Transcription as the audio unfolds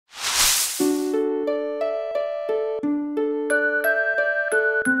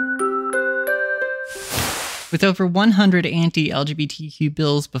With over 100 anti-LGBTQ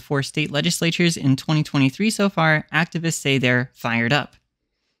bills before state legislatures in 2023 so far, activists say they're fired up.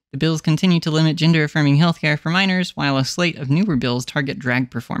 The bills continue to limit gender-affirming healthcare for minors, while a slate of newer bills target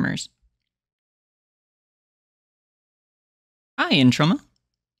drag performers. Hi, Tramer.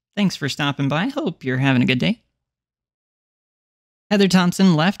 Thanks for stopping by. Hope you're having a good day. Heather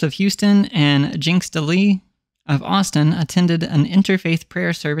Thompson left of Houston, and Jinx DeLee of Austin attended an interfaith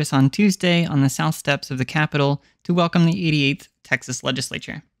prayer service on Tuesday on the south steps of the Capitol to welcome the 88th Texas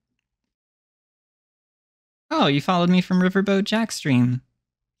legislature. Oh, you followed me from Riverboat Jack's stream.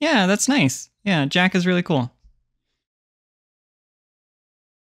 Yeah, that's nice. Yeah, Jack is really cool.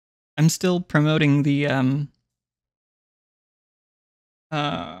 I'm still promoting the,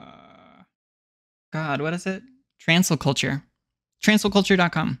 God, what is it? Transel Culture.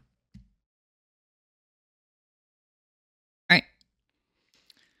 Transelculture.com. Alright.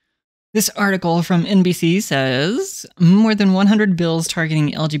 This article from NBC says, more than 100 bills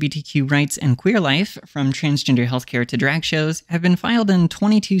targeting LGBTQ rights and queer life, from transgender healthcare to drag shows, have been filed in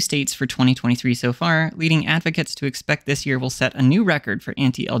 22 states for 2023 so far, leading advocates to expect this year will set a new record for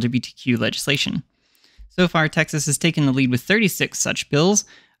anti-LGBTQ legislation. So far, Texas has taken the lead with 36 such bills,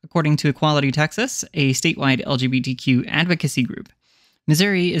 according to Equality Texas, a statewide LGBTQ advocacy group.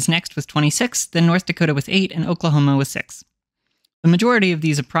 Missouri is next with 26, then North Dakota with 8, and Oklahoma with 6. The majority of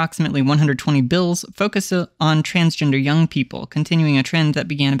these approximately 120 bills focus on transgender young people, continuing a trend that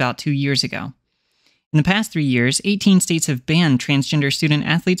began about 2 years ago. In the past 3 years, 18 states have banned transgender student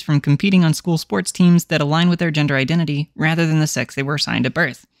athletes from competing on school sports teams that align with their gender identity rather than the sex they were assigned at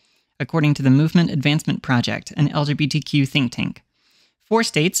birth, according to the Movement Advancement Project, an LGBTQ think tank. 4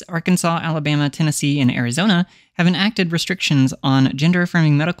 states, Arkansas, Alabama, Tennessee, and Arizona, have enacted restrictions on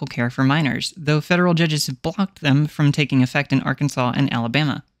gender-affirming medical care for minors, though federal judges have blocked them from taking effect in Arkansas and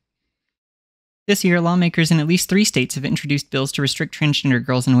Alabama. This year, lawmakers in at least 3 states have introduced bills to restrict transgender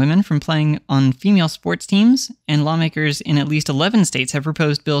girls and women from playing on female sports teams, and lawmakers in at least 11 states have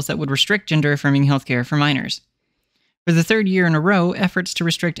proposed bills that would restrict gender-affirming healthcare for minors. For the 3rd year in a row, efforts to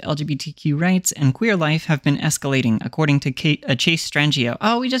restrict LGBTQ rights and queer life have been escalating, according to Chase Strangio.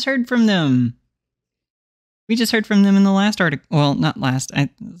 Oh, we just heard from them! We just heard from them in the last article. Well, not last.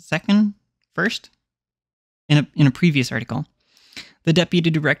 First? In a previous article. The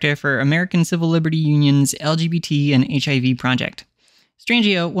Deputy Director for American Civil Liberty Union's LGBT and HIV Project.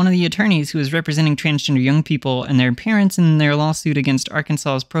 Strangio, one of the attorneys who is representing transgender young people and their parents in their lawsuit against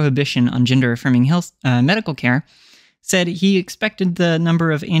Arkansas's prohibition on gender-affirming health medical care, said he expected the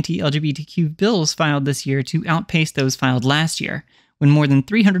number of anti-LGBTQ bills filed this year to outpace those filed last year, when more than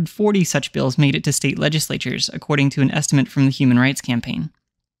 340 such bills made it to state legislatures, according to an estimate from the Human Rights Campaign.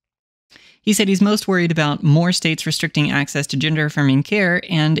 He said he's most worried about more states restricting access to gender-affirming care,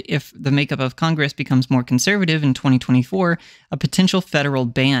 and if the makeup of Congress becomes more conservative in 2024, a potential federal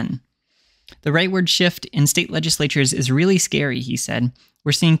ban. The rightward shift in state legislatures is really scary, he said.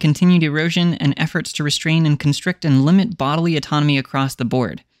 We're seeing continued erosion and efforts to restrain and constrict and limit bodily autonomy across the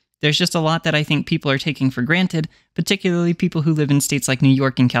board. There's just a lot that I think people are taking for granted, particularly people who live in states like New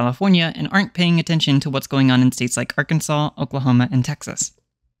York and California and aren't paying attention to what's going on in states like Arkansas, Oklahoma, and Texas.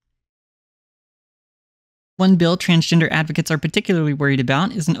 One bill transgender advocates are particularly worried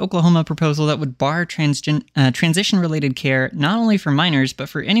about is an Oklahoma proposal that would bar transition-related care not only for minors, but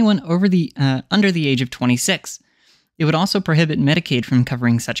for anyone under the age of 26. It would also prohibit Medicaid from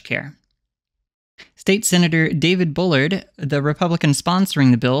covering such care. State Senator David Bullard, the Republican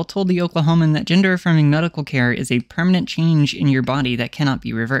sponsoring the bill, told the Oklahoman that gender-affirming medical care is a permanent change in your body that cannot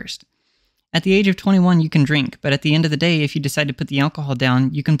be reversed. At the age of 21, you can drink, but at the end of the day, if you decide to put the alcohol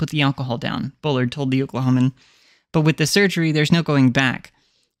down, you can put the alcohol down, Bullard told the Oklahoman. But with the surgery, there's no going back.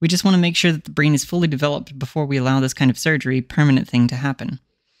 We just want to make sure that the brain is fully developed before we allow this kind of surgery, permanent thing to happen.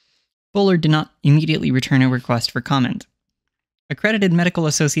 Bullard did not immediately return a request for comment. Accredited medical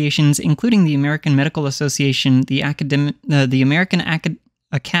associations, including the American Medical Association, the American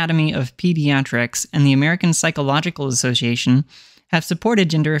Academy of Pediatrics, and the American Psychological Association, have supported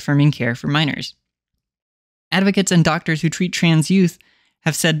gender-affirming care for minors. Advocates and doctors who treat trans youth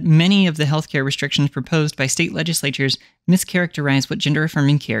have said many of the healthcare restrictions proposed by state legislatures mischaracterize what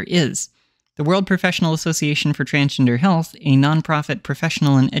gender-affirming care is. The World Professional Association for Transgender Health, a nonprofit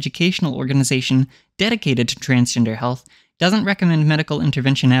professional and educational organization dedicated to transgender health, doesn't recommend medical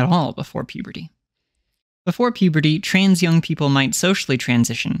intervention at all before puberty. Before puberty, trans young people might socially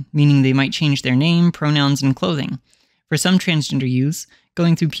transition, meaning they might change their name, pronouns, and clothing. For some transgender youths,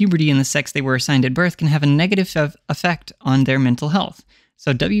 going through puberty and the sex they were assigned at birth can have a negative effect on their mental health,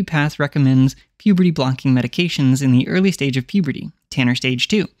 so WPATH recommends puberty-blocking medications in the early stage of puberty, Tanner Stage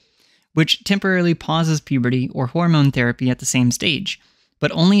 2, which temporarily pauses puberty or hormone therapy at the same stage,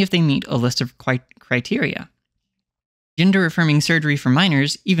 but only if they meet a list of criteria. Gender-affirming surgery for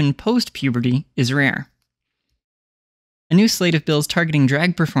minors, even post-puberty, is rare. A new slate of bills targeting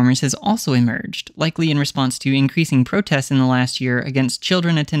drag performers has also emerged, likely in response to increasing protests in the last year against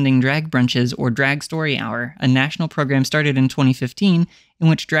children attending drag brunches or Drag Story Hour, a national program started in 2015 in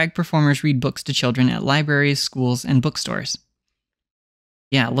which drag performers read books to children at libraries, schools, and bookstores.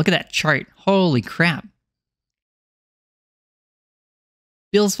 Yeah, look at that chart. Holy crap.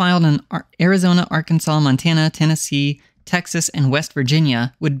 Bills filed in Arizona, Arkansas, Montana, Tennessee, Texas, and West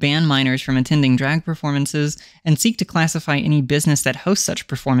Virginia would ban minors from attending drag performances and seek to classify any business that hosts such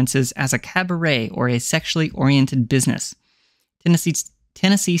performances as a cabaret or a sexually oriented business.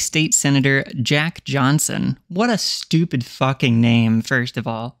 Tennessee State Senator Jack Johnson. What a stupid fucking name, first of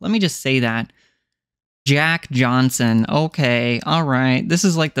all. Let me just say that. Jack Johnson. Okay, alright. This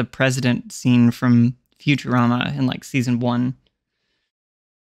is like the president scene from Futurama in like season 1.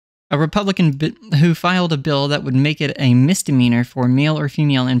 A Republican who filed a bill that would make it a misdemeanor for male or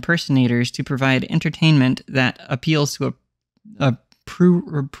female impersonators to provide entertainment that appeals to a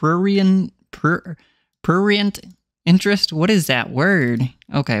prurient interest? What is that word?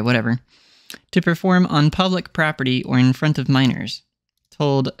 Okay, whatever. To perform on public property or in front of minors,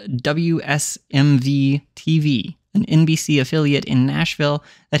 told WSMV-TV, an NBC affiliate in Nashville,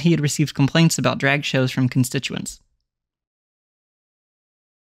 that he had received complaints about drag shows from constituents.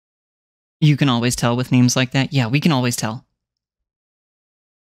 You can always tell with names like that. Yeah, we can always tell.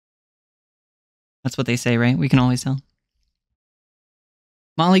 That's what they say, right? We can always tell.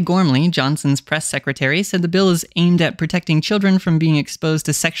 Molly Gormley, Johnson's press secretary, said the bill is aimed at protecting children from being exposed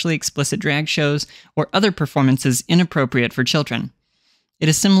to sexually explicit drag shows or other performances inappropriate for children. It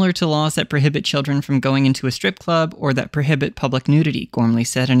is similar to laws that prohibit children from going into a strip club or that prohibit public nudity, Gormley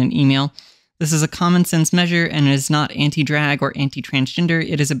said in an email. This is a common-sense measure and it is not anti-drag or anti-transgender.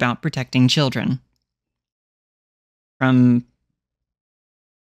 It is about protecting children. From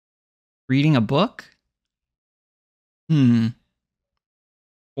reading a book?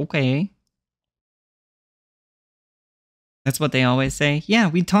 Okay. That's what they always say. Yeah,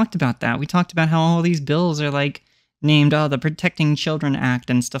 we talked about that. We talked about how all these bills are like named, the Protecting Children Act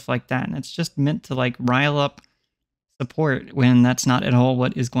and stuff like that. And it's just meant to like rile up support when that's not at all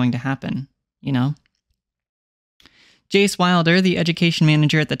what is going to happen. You know? Jace Wilder, the education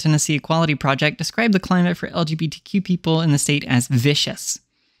manager at the Tennessee Equality Project, described the climate for LGBTQ people in the state as vicious.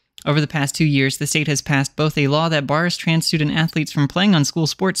 Over the past 2 years, the state has passed both a law that bars trans student athletes from playing on school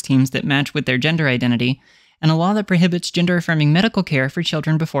sports teams that match with their gender identity, and a law that prohibits gender-affirming medical care for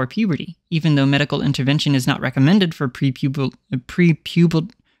children before puberty, even though medical intervention is not recommended for prepubertal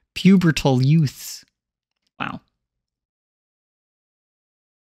youths. Wow.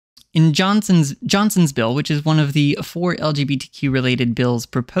 In Johnson's bill, which is one of the 4 LGBTQ-related bills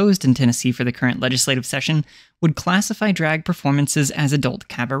proposed in Tennessee for the current legislative session, would classify drag performances as adult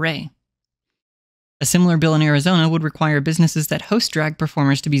cabaret. A similar bill in Arizona would require businesses that host drag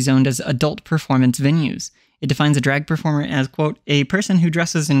performers to be zoned as adult performance venues. It defines a drag performer as, quote, a person who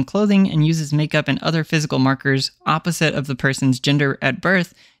dresses in clothing and uses makeup and other physical markers opposite of the person's gender at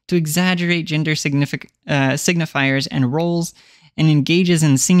birth to exaggerate gender signifiers and roles, and engages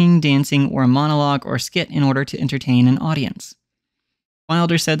in singing, dancing, or a monologue or skit in order to entertain an audience.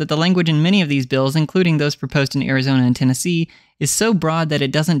 Wilder said that the language in many of these bills, including those proposed in Arizona and Tennessee, is so broad that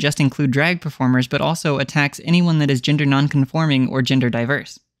it doesn't just include drag performers, but also attacks anyone that is gender nonconforming or gender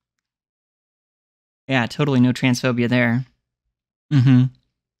diverse. Yeah, totally no transphobia there.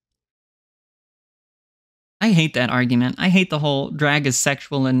 I hate that argument. I hate the whole drag is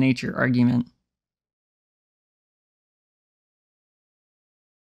sexual in nature argument.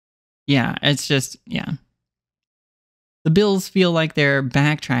 Yeah, it's just, yeah. The bills feel like they're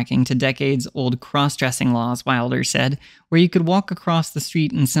backtracking to decades-old cross-dressing laws, Wilder said, where you could walk across the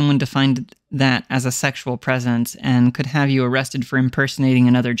street and someone defined that as a sexual presence and could have you arrested for impersonating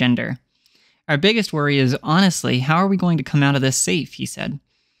another gender. Our biggest worry is, honestly, how are we going to come out of this safe, he said.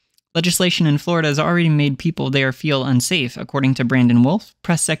 Legislation in Florida has already made people there feel unsafe, according to Brandon Wolf,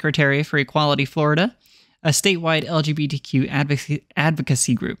 press secretary for Equality Florida, a statewide LGBTQ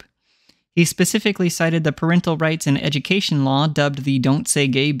advocacy group. He specifically cited the parental rights and education law dubbed the Don't Say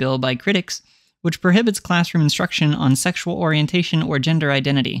Gay bill by critics, which prohibits classroom instruction on sexual orientation or gender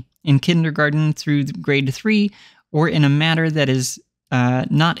identity in kindergarten through grade 3 or in a manner that is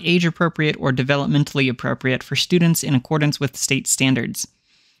not age-appropriate or developmentally appropriate for students in accordance with state standards.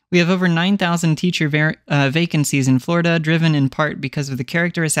 We have over 9,000 teacher vacancies in Florida, driven in part because of the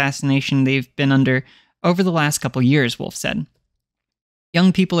character assassination they've been under over the last couple years, Wolf said.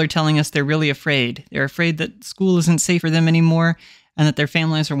 Young people are telling us they're really afraid. They're afraid that school isn't safe for them anymore, and that their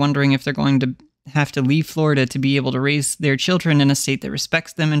families are wondering if they're going to have to leave Florida to be able to raise their children in a state that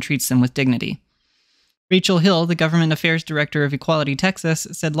respects them and treats them with dignity. Rachel Hill, the Government Affairs Director of Equality Texas,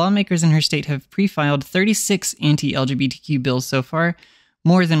 said lawmakers in her state have pre-filed 36 anti-LGBTQ bills so far,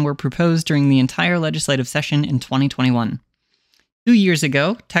 more than were proposed during the entire legislative session in 2021. 2 years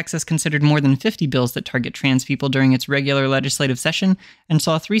ago, Texas considered more than 50 bills that target trans people during its regular legislative session and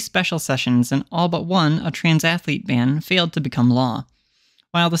saw 3 special sessions, and all but one, a trans athlete ban, failed to become law.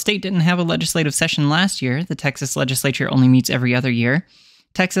 While the state didn't have a legislative session last year, the Texas legislature only meets every other year,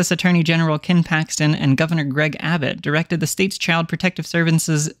 Texas Attorney General Ken Paxton and Governor Greg Abbott directed the state's Child Protective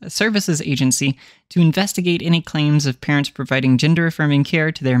Services Agency to investigate any claims of parents providing gender-affirming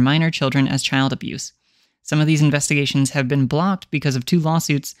care to their minor children as child abuse. Some of these investigations have been blocked because of 2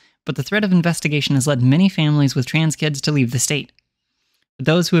 lawsuits, but the threat of investigation has led many families with trans kids to leave the state. But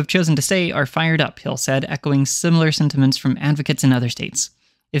those who have chosen to stay are fired up, Hill said, echoing similar sentiments from advocates in other states.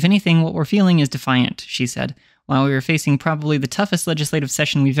 If anything, what we're feeling is defiant, she said. While we are facing probably the toughest legislative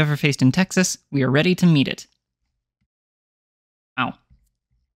session we've ever faced in Texas, we are ready to meet it. Wow.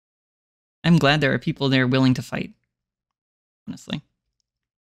 I'm glad there are people there willing to fight, honestly.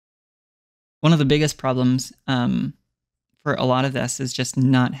 One of the biggest problems for a lot of this is just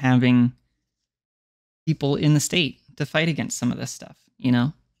not having people in the state to fight against some of this stuff, you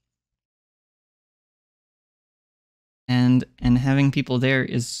know? And having people there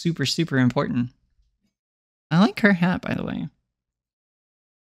is super, super important. I like her hat, by the way.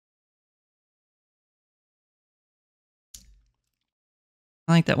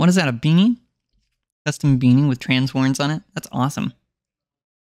 I like that. What is that, a beanie? Custom beanie with trans horns on it? That's awesome.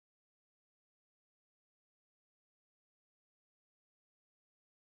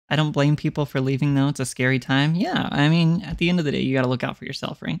 I don't blame people for leaving, though. It's a scary time. Yeah, I mean, at the end of the day, you gotta look out for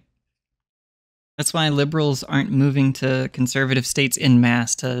yourself, right? That's why liberals aren't moving to conservative states en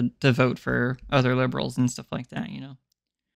masse to vote for other liberals and stuff like that, you know?